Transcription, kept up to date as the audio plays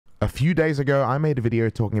A few days ago, I made a video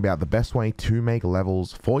talking about the best way to make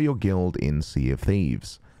levels for your guild in Sea of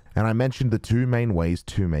Thieves. And I mentioned the two main ways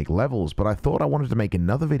to make levels, but I thought I wanted to make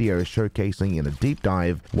another video showcasing in a deep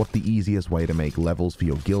dive what the easiest way to make levels for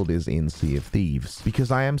your guild is in Sea of Thieves.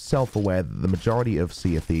 Because I am self-aware that the majority of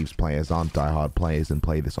Sea of Thieves players aren't diehard players and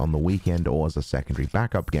play this on the weekend or as a secondary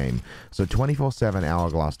backup game, so 24/7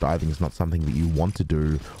 hourglass diving is not something that you want to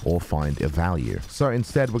do or find of value. So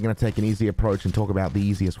instead, we're going to take an easy approach and talk about the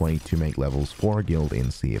easiest way to make levels for a guild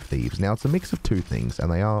in Sea of Thieves. Now, it's a mix of two things,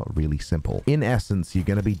 and they are really simple. In essence, you're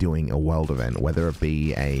going to be doing a world event, whether it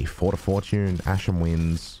be a Fort of Fortune, Asham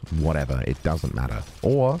Winds, whatever, it doesn't matter,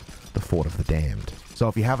 or the Fort of the Damned. So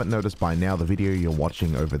if you haven't noticed by now, the video you're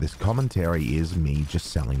watching over this commentary is me just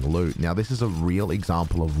selling loot. Now this is a real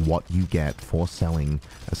example of what you get for selling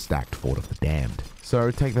a stacked Fort of the Damned. So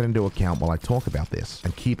take that into account while I talk about this,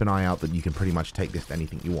 and keep an eye out that you can pretty much take this to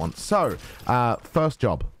anything you want. So, first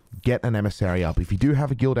job. Get an emissary up. If you do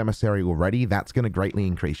have a guild emissary already, that's going to greatly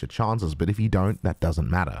increase your chances, but if you don't, that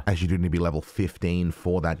doesn't matter, as you do need to be level 15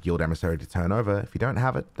 for that guild emissary to turn over. If you don't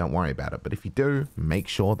have it, don't worry about it, but if you do, make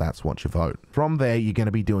sure that's what you vote. From there, you're going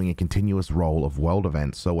to be doing a continuous roll of world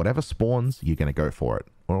events, so whatever spawns, you're going to go for it.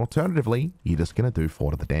 Or alternatively, you're just going to do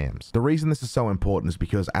Fort of the Dams. The reason this is so important is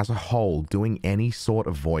because as a whole, doing any sort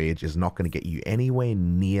of voyage is not going to get you anywhere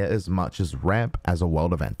near as much as rep as a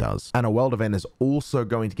world event does. And a world event is also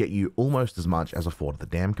going to get you almost as much as a Fort of the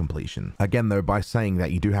Dam completion. Again though, by saying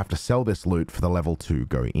that, you do have to sell this loot for the level to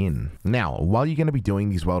go in. Now, while you're going to be doing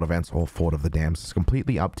these world events or Fort of the Dams, it's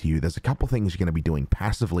completely up to you. There's a couple things you're going to be doing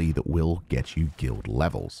passively that will get you guild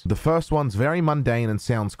levels. The first one's very mundane and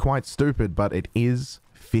sounds quite stupid, but it is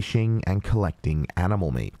fishing and collecting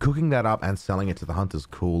animal meat. Cooking that up and selling it to the Hunter's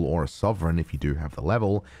Cool or a Sovereign, if you do have the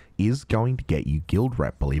level, is going to get you guild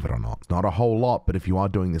rep, believe it or not. It's not a whole lot, but if you are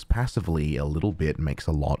doing this passively, a little bit makes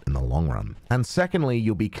a lot in the long run. And secondly,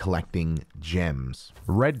 you'll be collecting gems.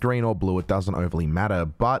 Red, green, or blue, it doesn't overly matter,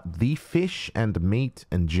 but the fish and meat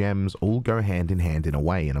and gems all go hand in a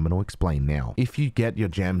way, and I'm going to explain now. If you get your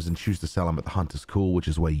gems and choose to sell them at the Hunter's Cool, which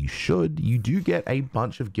is where you should, you do get a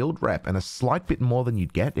bunch of guild rep, and a slight bit more than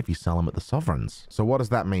you'd get if you sell them at the Sovereigns. So what does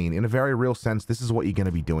that mean? In a very real sense, this is what you're going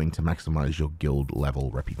to be doing to maximize your guild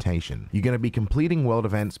level reputation. You're going to be completing world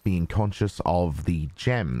events, being conscious of the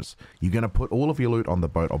gems. You're going to put all of your loot on the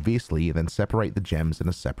boat, obviously, then separate the gems in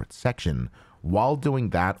a separate section. While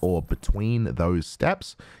doing that, or between those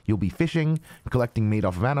steps, you'll be fishing, collecting meat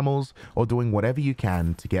off of animals, or doing whatever you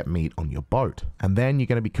can to get meat on your boat. And then you're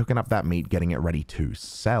going to be cooking up that meat, getting it ready to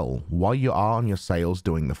sell. While you are on your sales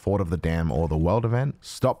doing the Fort of the Dam or the world event,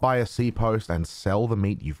 stop by a sea post and sell the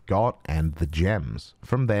meat you've got and the gems.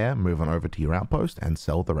 From there, move on over to your outpost and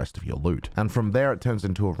sell the rest of your loot. And from there, it turns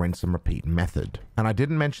into a rinse and repeat method. And I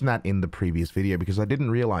didn't mention that in the previous video because I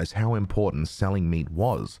didn't realize how important selling meat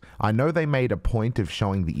was. I know they made a point of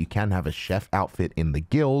showing that you can have a chef outfit in the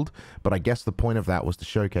guild, but I guess the point of that was to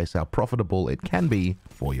showcase how profitable it can be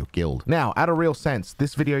for your guild. Now, at a real sense,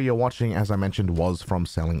 this video you're watching, as I mentioned, was from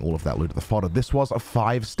selling all of that loot at the fodder. This was a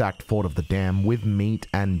 5-stacked Fort of the Dam with meat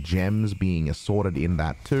and gems being assorted in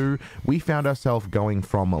that too. We found ourselves going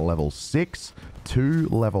from level 6 to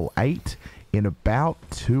level 8 in about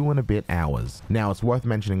 2 and a bit hours. Now, it's worth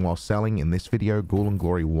mentioning while selling in this video, Ghoul and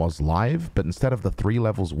Glory was live, but instead of the 3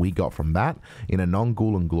 levels we got from that, in a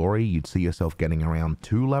non-Ghoul and Glory, you'd see yourself getting around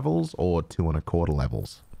 2 levels or 2 1/4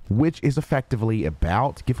 levels, which is effectively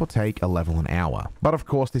about, give or take, a level an hour. But of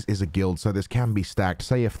course, this is a guild, so this can be stacked.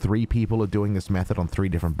 Say if 3 people are doing this method on 3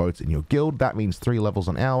 different boats in your guild, that means 3 levels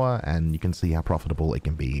an hour, and you can see how profitable it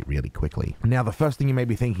can be really quickly. Now, the first thing you may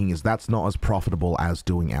be thinking is that's not as profitable as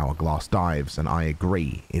doing hourglass dives, and I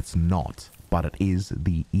agree, it's not. But it is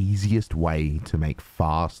the easiest way to make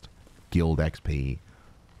fast guild XP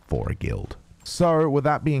for a guild. So with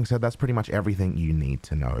that being said, that's pretty much everything you need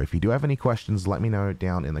to know. If you do have any questions, let me know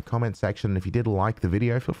down in the comment section. If you did like the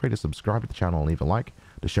video, feel free to subscribe to the channel and leave a like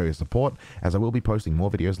to show your support, as I will be posting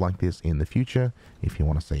more videos like this in the future if you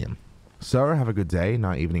want to see them. So have a good day,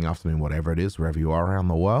 night, evening, afternoon, whatever it is, wherever you are around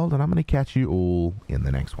the world, and I'm going to catch you all in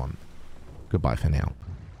the next one. Goodbye for now.